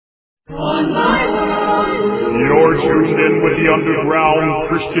On my world. You're tuned in with the Underground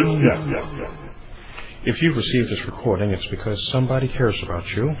Christian Network. If you've received this recording, it's because somebody cares about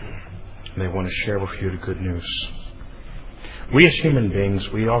you, and they want to share with you the good news. We as human beings,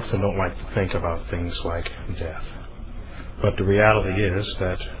 we often don't like to think about things like death. But the reality is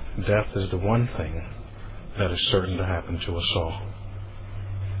that death is the one thing that is certain to happen to us all.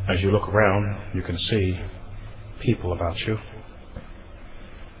 As you look around, you can see people about you.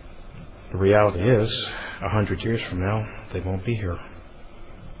 The reality is, 100 years from now, they won't be here.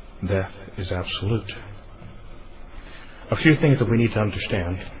 Death is absolute. A few things that we need to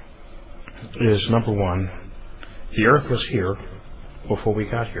understand is, number one, the earth was here before we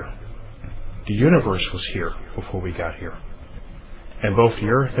got here. The universe was here before we got here. And both the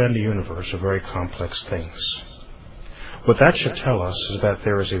earth and the universe are very complex things. What that should tell us is that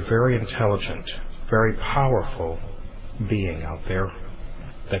there is a very intelligent, very powerful being out there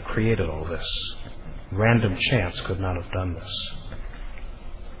that created all this. Random chance could not have done this.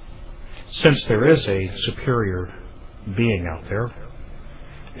 Since there is a superior being out there,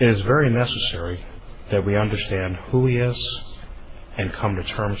 it is very necessary that we understand who he is and come to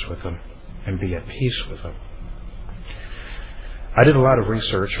terms with him and be at peace with him. I did a lot of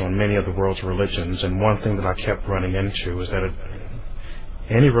research on many of the world's religions, and one thing that I kept running into is that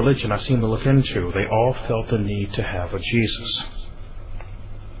any religion I seem to look into, they all felt the need to have a Jesus.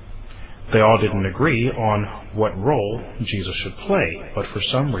 They all didn't agree on what role Jesus should play, but for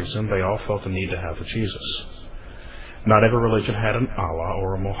some reason they all felt the need to have a Jesus. Not every religion had an Allah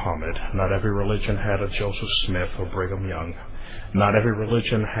or a Muhammad. Not every religion had a Joseph Smith or Brigham Young. Not every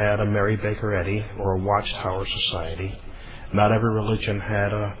religion had a Mary Baker Eddy or a Watchtower Society. Not every religion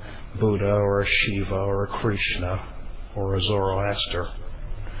had a Buddha or a Shiva or a Krishna or a Zoroaster.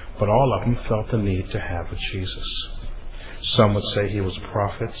 But all of them felt the need to have a Jesus. Some would say he was a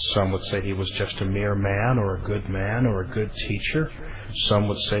prophet. Some would say he was just a mere man or a good teacher. Some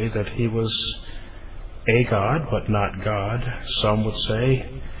would say that he was a God, but not God. Some would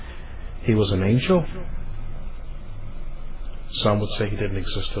say he was an angel. Some would say he didn't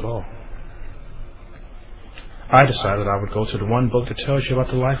exist at all. I decided I would go to the one book that tells you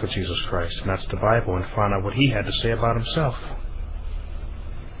about the life of Jesus Christ, and that's the Bible, and find out what he had to say about himself.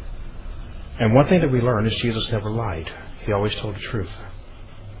 And one thing that we learn is Jesus never lied. He always told the truth.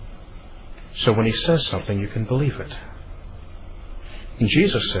 So when he says something, you can believe it. And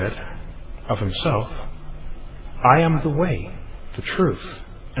Jesus said of himself, I am the way, the truth,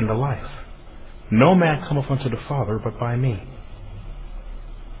 and the life. No man cometh unto the Father but by me.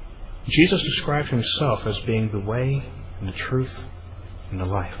 Jesus described himself as being the way, and the truth, and the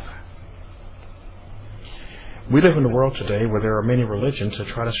life. We live in a world today where there are many religions that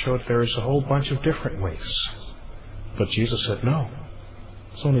try to show that there is a whole bunch of different ways. But Jesus said, no,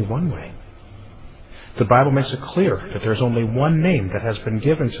 there's only one way. The Bible makes it clear that there's only one name that has been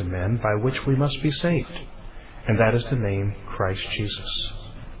given to men by which we must be saved, and that is the name Christ Jesus.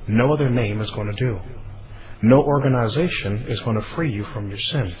 No other name is going to do. No organization is going to free you from your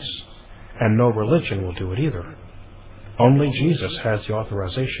sins, and no religion will do it either. Only Jesus has the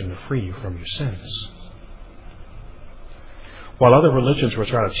authorization to free you from your sins. While other religions will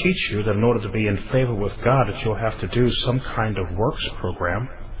try to teach you that in order to be in favor with God, that you'll have to do some kind of works program,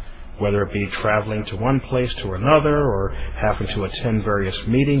 whether it be traveling to one place to another, or having to attend various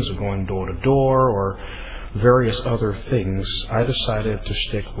meetings, or going door to door, or various other things, I decided to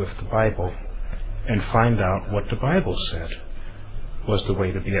stick with the Bible and find out what the Bible said was the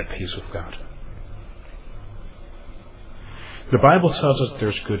way to be at peace with God. The Bible tells us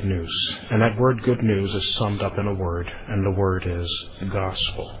there's good news, and that word good news is summed up in a word, and the word is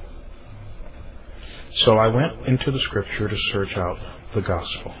gospel. So I went into the scripture to search out the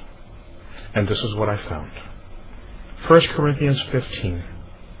gospel, and this is what I found. 1 Corinthians 15,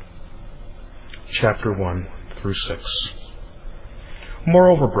 chapter 1 through 6.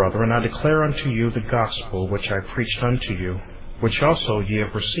 Moreover, brethren, I declare unto you the gospel which I preached unto you, which also ye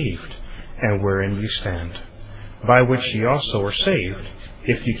have received, and wherein ye stand, by which ye also are saved,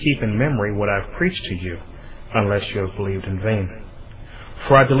 if ye keep in memory what I have preached to you, unless you have believed in vain.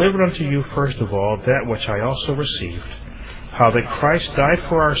 For I delivered unto you first of all that which I also received, how that Christ died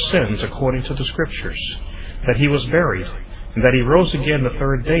for our sins according to the Scriptures, that he was buried, and that he rose again the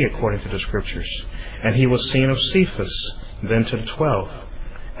third day according to the Scriptures, and he was seen of Cephas, then to the 12.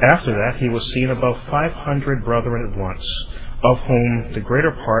 After that he was seen above 500 brethren at once, of whom the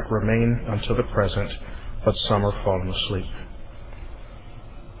greater part remain unto the present, but some are fallen asleep.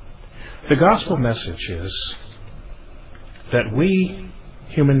 The gospel message is that we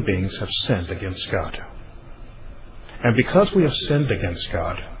human beings have sinned against God. And because we have sinned against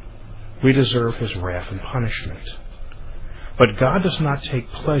God, We deserve His wrath and punishment. But God does not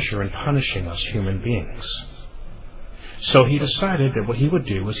take pleasure in punishing us human beings. So He decided that what He would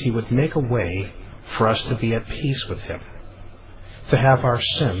do is He would make a way for us to be at peace with Him, to have our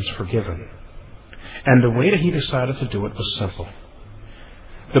sins forgiven. And the way that He decided to do it was simple.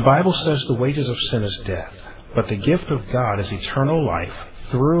 The Bible says the wages of sin is death, but the gift of God is eternal life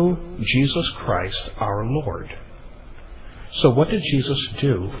through Jesus Christ our Lord. So what did Jesus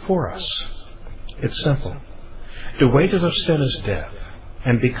do for us? It's simple. The wages of sin is death,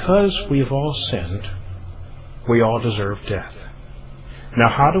 and because we have all sinned, we all deserve death. Now,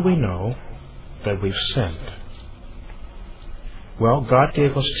 how do we know that we've sinned? Well, God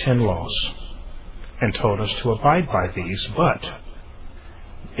gave us 10 laws and told us to abide by these, but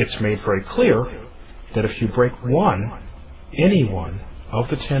it's made very clear that if you break any one of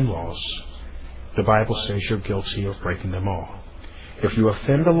the 10 laws, the Bible says you're guilty of breaking them all. If you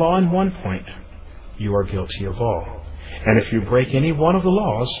offend the law in one point, you are guilty of all. And if you break any one of the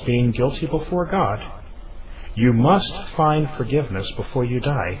laws, being guilty before God, you must find forgiveness before you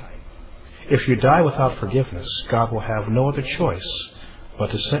die. If you die without forgiveness, God will have no other choice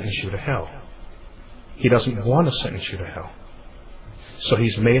but to sentence you to hell. He doesn't want to sentence you to hell. So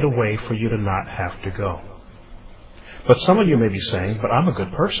He's made a way for you to not have to go. But some of you may be saying, but I'm a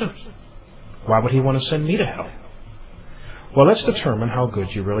good person. Why would He want to send me to hell? Well, let's determine how good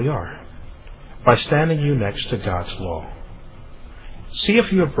you really are by standing you next to God's law. See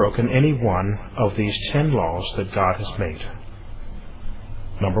if you have broken any one of these 10 laws that God has made.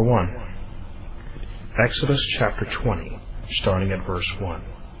 Number 1, Exodus chapter 20, starting at verse 1.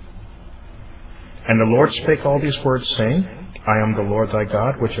 And the Lord spake all these words, saying, I am the Lord thy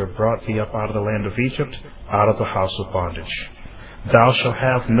God, which have brought thee up out of the land of Egypt, out of the house of bondage. Thou shalt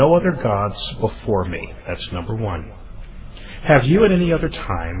have no other gods before me. That's number 1. Have you at any other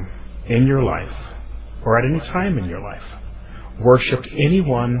time in your life, or at any time in your life, worshipped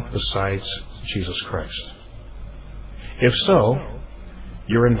anyone besides Jesus Christ? If so,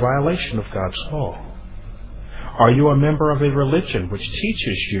 you're in violation of God's law. Are you a member of a religion which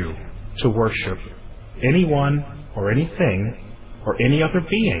teaches you to worship anyone or anything or any other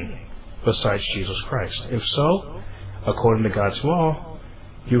being besides Jesus Christ? If so, according to God's law,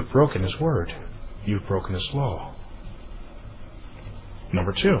 you've broken His word. You've broken His law.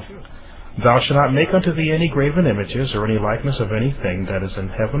 Number 2, thou shalt not make unto thee any graven images or any likeness of anything that is in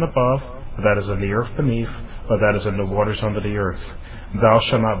heaven above, or that is in the earth beneath, or that is in the waters under the earth. Thou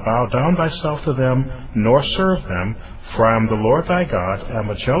shalt not bow down thyself to them, nor serve them, for I am the Lord thy God, I am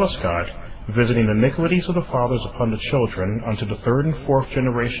a jealous God, visiting the iniquities of the fathers upon the children, unto the 3rd and 4th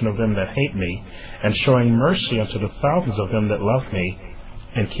generation of them that hate me, and showing mercy unto the thousands of them that love me,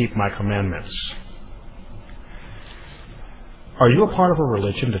 and keep my commandments. Are you a part of a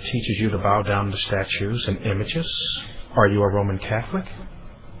religion that teaches you to bow down to statues and images? Are you a Roman Catholic?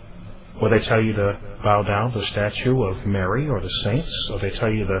 Will they tell you to bow down to the statue of Mary or the saints? Or they tell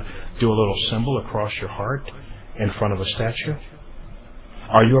you to do a little symbol across your heart in front of a statue?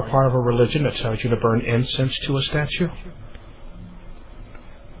 Are you a part of a religion that tells you to burn incense to a statue?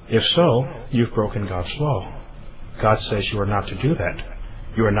 If so, you've broken God's law. God says you are not to do that.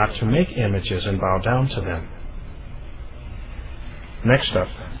 You are not to make images and bow down to them. Next up,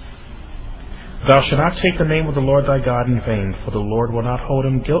 thou shalt not take the name of the Lord thy God in vain, for the Lord will not hold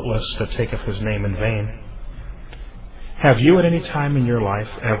him guiltless that taketh His name in vain. Have you at any time in your life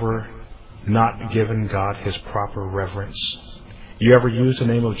ever not given God His proper reverence? You ever used the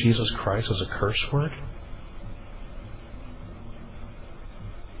name of Jesus Christ as a curse word?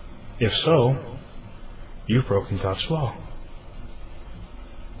 If so, you've broken God's law.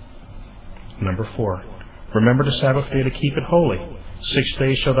 Number 4, remember the Sabbath day to keep it holy. 6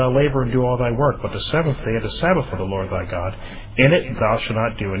 days shalt thou labor and do all thy work, but the 7th day is the Sabbath of the Lord thy God. In it thou shalt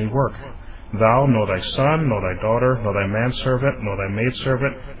not do any work. Thou, nor thy son, nor thy daughter, nor thy manservant, nor thy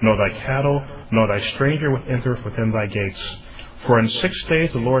maidservant, nor thy cattle, nor thy stranger which entereth within thy gates. For in 6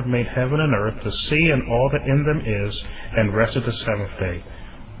 days the Lord made heaven and earth, the sea and all that in them is, and rested the 7th day.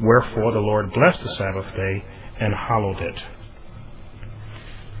 Wherefore the Lord blessed the Sabbath day, and hallowed it.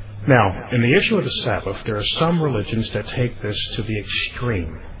 Now, in the issue of the Sabbath, there are some religions that take this to the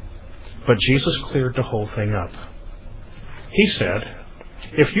extreme. But Jesus cleared the whole thing up. He said,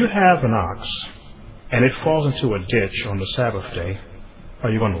 if you have an ox, and it falls into a ditch on the Sabbath day, are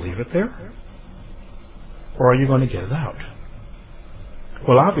you going to leave it there? Or are you going to get it out?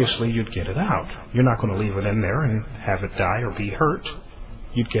 Well, obviously, you'd get it out. You're not going to leave it in there and have it die or be hurt.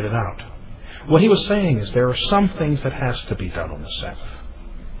 You'd get it out. What he was saying is there are some things that has to be done on the Sabbath.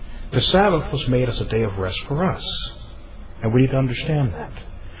 The Sabbath was made as a day of rest for us, and we need to understand that.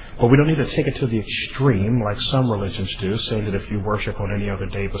 But we don't need to take it to the extreme like some religions do, saying that if you worship on any other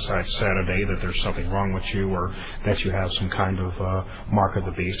day besides Saturday that there's something wrong with you or that you have some kind of mark of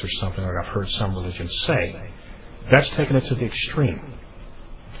the beast or something like I've heard some religions say. That's taking it to the extreme.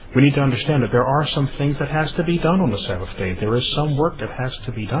 We need to understand that there are some things that has to be done on the Sabbath day. There is some work that has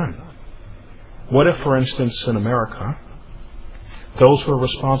to be done. What if, for instance, in America, those who are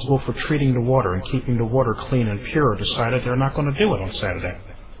responsible for treating the water and keeping the water clean and pure decided they're not going to do it on Saturday?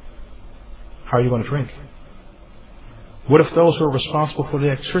 How are you going to drink? What if those who are responsible for the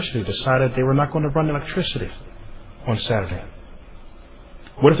electricity decided they were not going to run electricity on Saturday?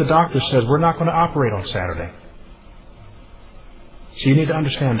 What if the doctor says we're not going to operate on Saturday? So you need to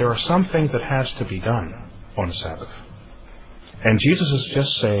understand there are some things that has to be done on the Sabbath. And Jesus is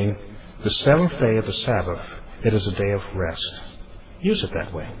just saying the seventh day of the Sabbath, it is a day of rest. Use it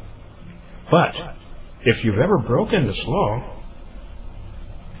that way. But if you've ever broken this law,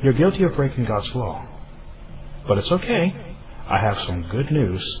 you're guilty of breaking God's law. But it's okay. I have some good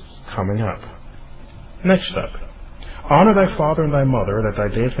news coming up. Next up. Honor thy father and thy mother, that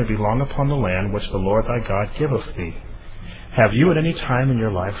thy days may be long upon the land which the Lord thy God giveth thee. Have you at any time in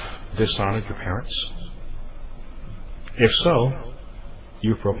your life dishonored your parents? If so,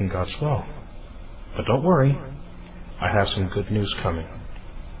 you've broken God's law. But don't worry, I have some good news coming.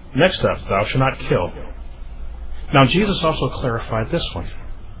 Next up, thou shalt not kill. Now Jesus also clarified this one.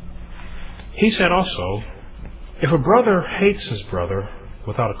 He said also, if a brother hates his brother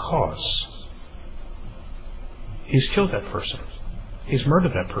without a cause, he's killed that person. He's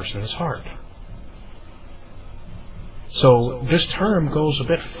murdered that person in his heart. So this term goes a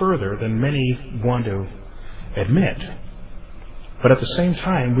bit further than many want to admit. But at the same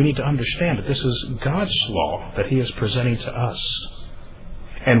time, we need to understand that this is God's law that He is presenting to us.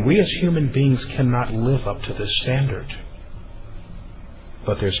 And we as human beings cannot live up to this standard.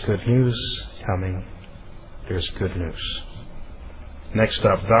 But there's good news coming. There's good news. Next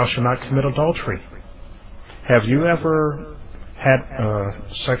up, thou shalt not commit adultery. Have you ever had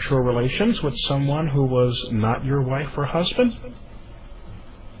sexual relations with someone who was not your wife or husband?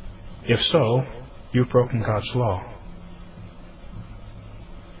 If so, you've broken God's law.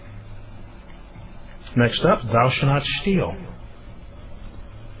 Next up, thou shalt not steal.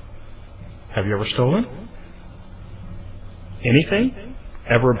 Have you ever stolen? Anything?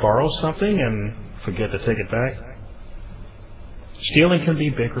 Ever borrow something and forget to take it back? Stealing can be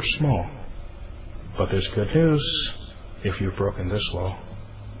big or small. But there's good news if you've broken this law.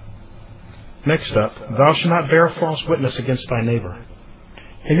 Next up, thou shalt not bear false witness against thy neighbor.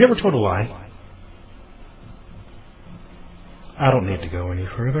 Have you ever told a lie? I don't need to go any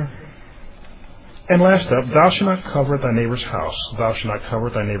further. And last up, thou shalt not covet thy neighbor's house. Thou shalt not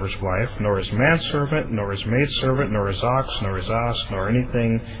covet thy neighbor's wife, nor his manservant, nor his maidservant, nor his ox, nor his ass, nor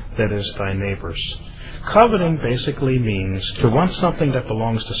anything that is thy neighbor's. Coveting basically means to want something that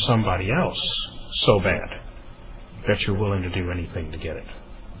belongs to somebody else so bad that you're willing to do anything to get it.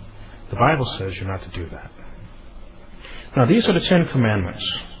 The Bible says you're not to do that. Now, these are the 10 Commandments.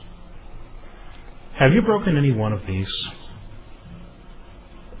 Have you broken any one of these?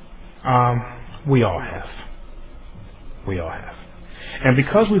 We all have. We all have. And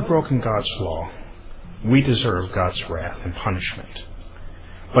because we've broken God's law, we deserve God's wrath and punishment.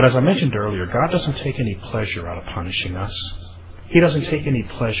 But as I mentioned earlier, God doesn't take any pleasure out of punishing us. He doesn't take any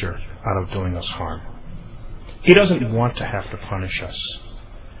pleasure out of doing us harm. He doesn't want to have to punish us.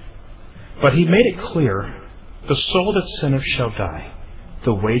 But He made it clear, the soul that sinneth shall die.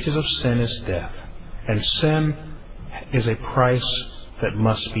 The wages of sin is death, and sin is a price that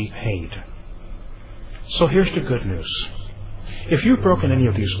must be paid. So here's the good news. If you've broken any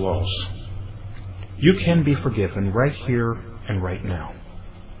of these laws, you can be forgiven right here and right now.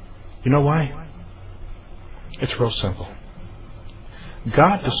 You know why? It's real simple.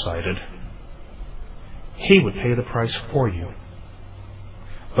 God decided He would pay the price for you.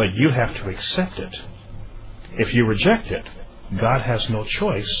 But you have to accept it. If you reject it, God has no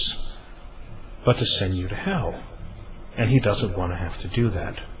choice but to send you to hell. And He doesn't want to have to do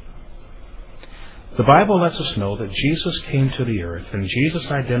that. The Bible lets us know that Jesus came to the earth, and Jesus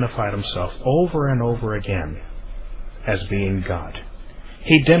identified Himself over and over again as being God.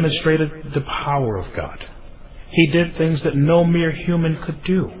 He demonstrated the power of God. He did things that no mere human could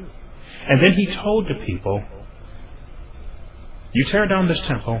do. And then He told the people, you tear down this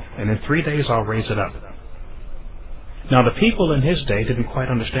temple, and in 3 days I'll raise it up. Now, the people in His day didn't quite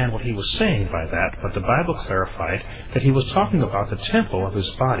understand what He was saying by that, but the Bible clarified that He was talking about the temple of His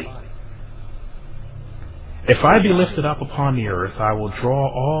body. If I be lifted up upon the earth, I will draw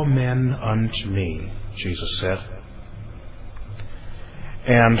all men unto me, Jesus said.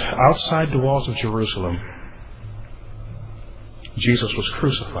 And outside the walls of Jerusalem, Jesus was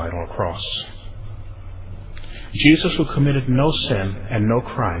crucified on a cross. Jesus, who committed no sin and no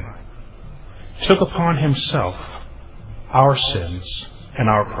crime, took upon himself our sins and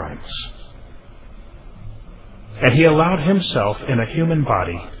our crimes. And he allowed himself in a human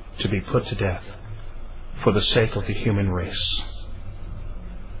body to be put to death for the sake of the human race,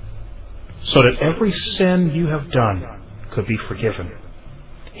 so that every sin you have done could be forgiven.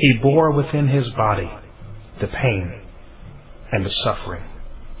 He bore within his body the pain and the suffering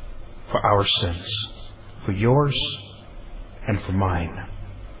for our sins, for yours and for mine.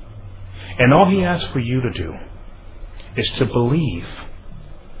 And all he asks for you to do is to believe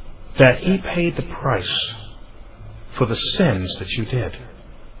that he paid the price for the sins that you did.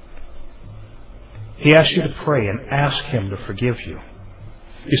 He asks you to pray and ask him to forgive you.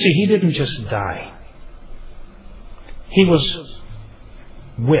 You see, he didn't just die. He was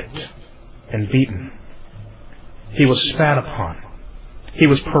whipped and beaten. He was spat upon. He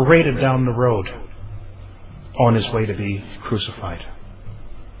was paraded down the road on his way to be crucified.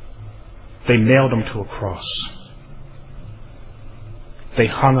 They nailed him to a cross. They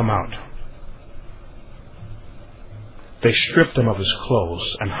hung him out. They stripped him of his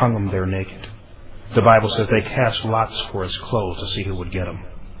clothes and hung him there naked. The Bible says they cast lots for his clothes to see who would get him.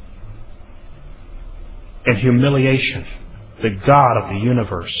 In humiliation, the God of the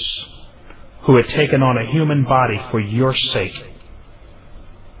universe, who had taken on a human body for your sake,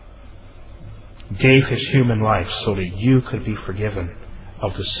 gave his human life so that you could be forgiven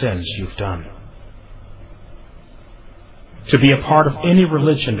of the sins you've done. To be a part of any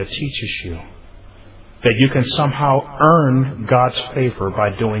religion that teaches you that you can somehow earn God's favor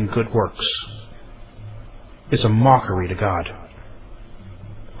by doing good works is a mockery to God,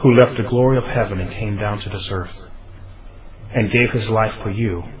 who left the glory of heaven and came down to this earth and gave his life for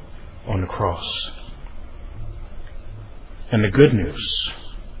you on the cross. And the good news,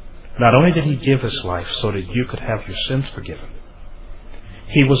 not only did he give his life so that you could have your sins forgiven,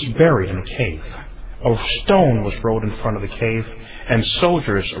 he was buried in a cave. A stone was rolled in front of the cave, and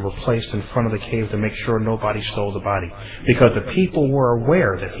soldiers were placed in front of the cave to make sure nobody stole the body, because the people were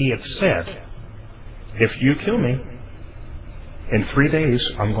aware that he had said, if you kill me, in 3 days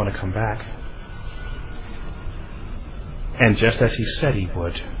I'm going to come back. And just as he said he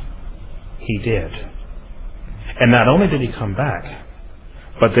would, he did. And not only did he come back,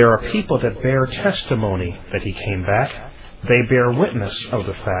 but there are people that bear testimony that he came back. They bear witness of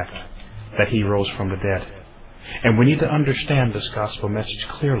the fact that he rose from the dead. And we need to understand this gospel message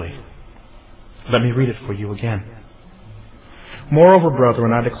clearly. Let me read it for you again. Moreover,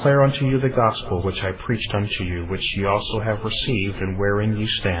 brethren, I declare unto you the gospel which I preached unto you, which ye also have received, and wherein ye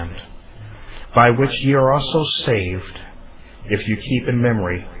stand, by which ye are also saved, if you keep in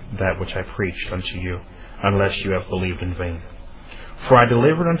memory that which I preached unto you, unless you have believed in vain. For I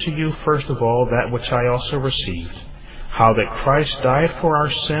delivered unto you first of all that which I also received, how that Christ died for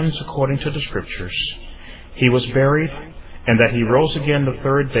our sins according to the Scriptures. He was buried, and that he rose again the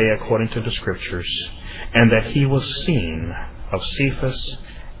third day according to the Scriptures, and that he was seen of Cephas,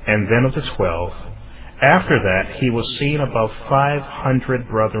 and then of the 12. After that he was seen above 500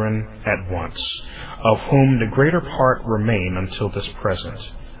 brethren at once, of whom the greater part remain until this present,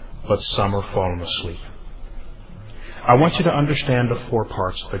 but some are fallen asleep. I want you to understand the 4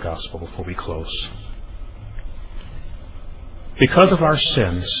 parts of the gospel before we close. Because of our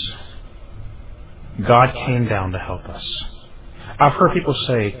sins, God came down to help us. I've heard people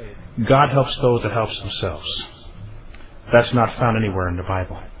say, God helps those that help themselves. That's not found anywhere in the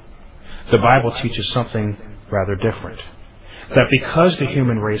Bible. The Bible teaches something rather different. That because the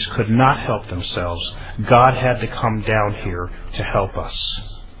human race could not help themselves, God had to come down here to help us.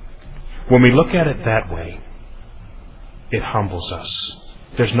 When we look at it that way, it humbles us.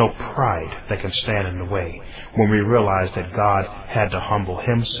 There's no pride that can stand in the way when we realize that God had to humble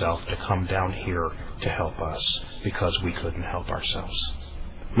himself to come down here to help us because we couldn't help ourselves.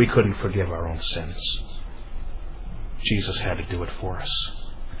 We couldn't forgive our own sins. Jesus had to do it for us.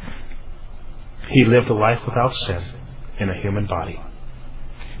 He lived a life without sin in a human body.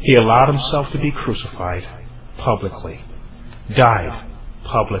 He allowed himself to be crucified publicly, died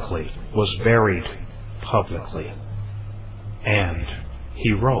publicly, was buried publicly, and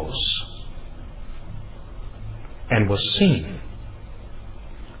he rose and was seen.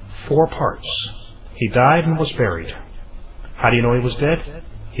 4 parts. He died and was buried. How do you know he was dead?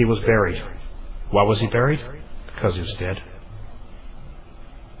 He was buried. Why was he buried? Because he was dead.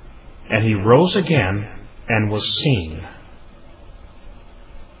 And he rose again and was seen.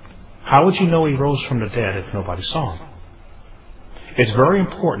 How would you know he rose from the dead if nobody saw him? It's very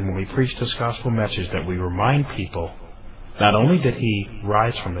important when we preach this gospel message that we remind people not only did he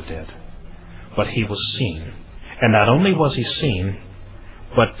rise from the dead, but he was seen. And not only was he seen,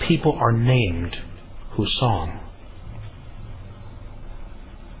 but people are named who saw him.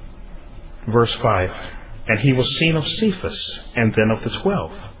 Verse 5, and he was seen of Cephas, and then of the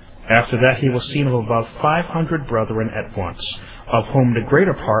 12. After that he was seen of about 500 brethren at once, of whom the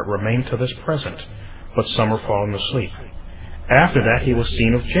greater part remain to this present, but some are fallen asleep. After that he was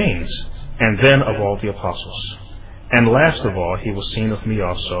seen of James, and then of all the apostles. And last of all he was seen of me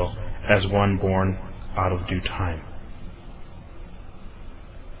also, as one born out of due time.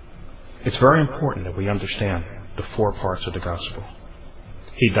 It's very important that we understand the 4 parts of the gospel.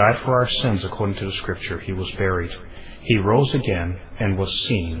 He died for our sins according to the Scripture. He was buried. He rose again and was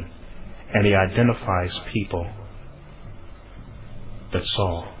seen. And he identifies people that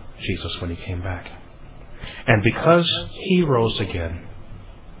saw Jesus when he came back. And because he rose again,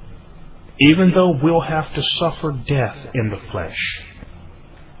 even though we'll have to suffer death in the flesh,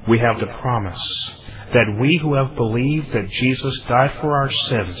 we have the promise that we who have believed that Jesus died for our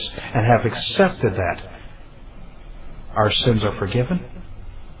sins and have accepted that, our sins are forgiven.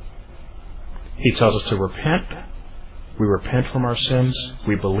 He tells us to repent. We repent from our sins.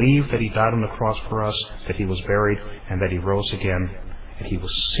 We believe that he died on the cross for us, that he was buried, and that he rose again. And he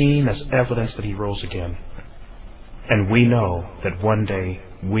was seen as evidence that he rose again. And we know that one day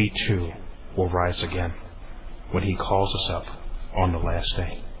we too will rise again when he calls us up on the last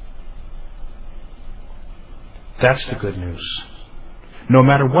day. That's the good news. No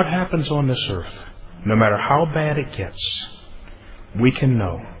matter what happens on this earth, no matter how bad it gets, we can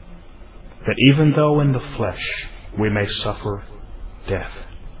know that even though in the flesh we may suffer death,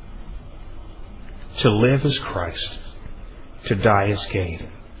 to live is Christ, to die is gain.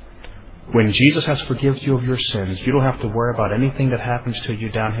 When Jesus has forgiven you of your sins, you don't have to worry about anything that happens to you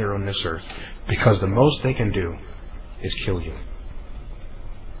down here on this earth, because the most they can do is kill you.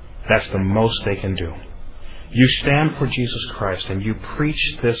 That's the most they can do. You stand for Jesus Christ and you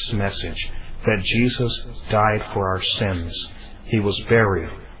preach this message that Jesus died for our sins. He was buried.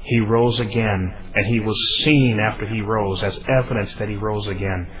 He rose again, and he was seen after he rose as evidence that he rose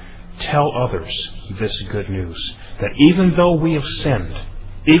again. Tell others this good news, that even though we have sinned,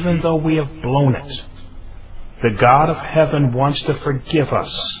 even though we have blown it, the God of heaven wants to forgive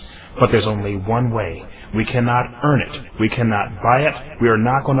us, but there's only one way. We cannot earn it. We cannot buy it. We are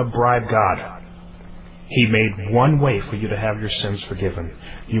not going to bribe God. He made one way for you to have your sins forgiven.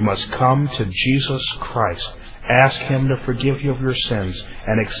 You must come to Jesus Christ. Ask him to forgive you of your sins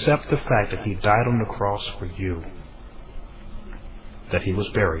and accept the fact that he died on the cross for you, that he was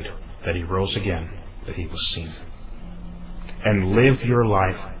buried, that he rose again, that he was seen. And live your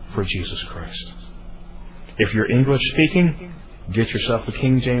life for Jesus Christ. If you're English speaking, get yourself a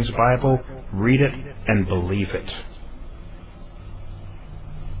King James Bible, read it, and believe it.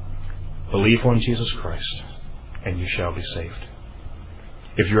 Believe on Jesus Christ, and you shall be saved.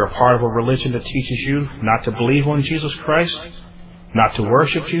 If you're a part of a religion that teaches you not to believe on Jesus Christ, not to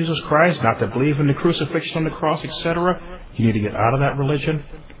worship Jesus Christ, not to believe in the crucifixion on the cross, etc., you need to get out of that religion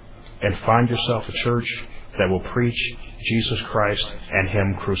and find yourself a church that will preach Jesus Christ and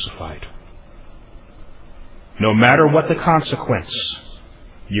him crucified. No matter what the consequence,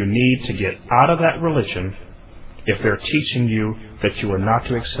 you need to get out of that religion if they're teaching you that you are not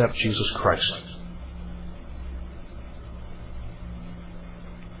to accept Jesus Christ.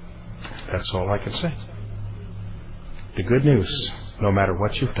 That's all I can say. The good news, no matter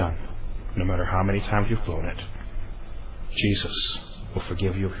what you've done, no matter how many times you've blown it, Jesus will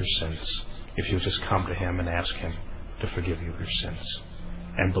forgive you of your sins if you just come to him and ask him to forgive you of your sins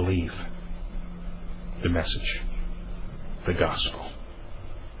and believe the message, the gospel,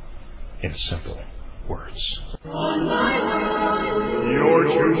 in simple words. You're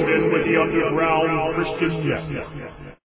tuned in with the Underground Christian Network.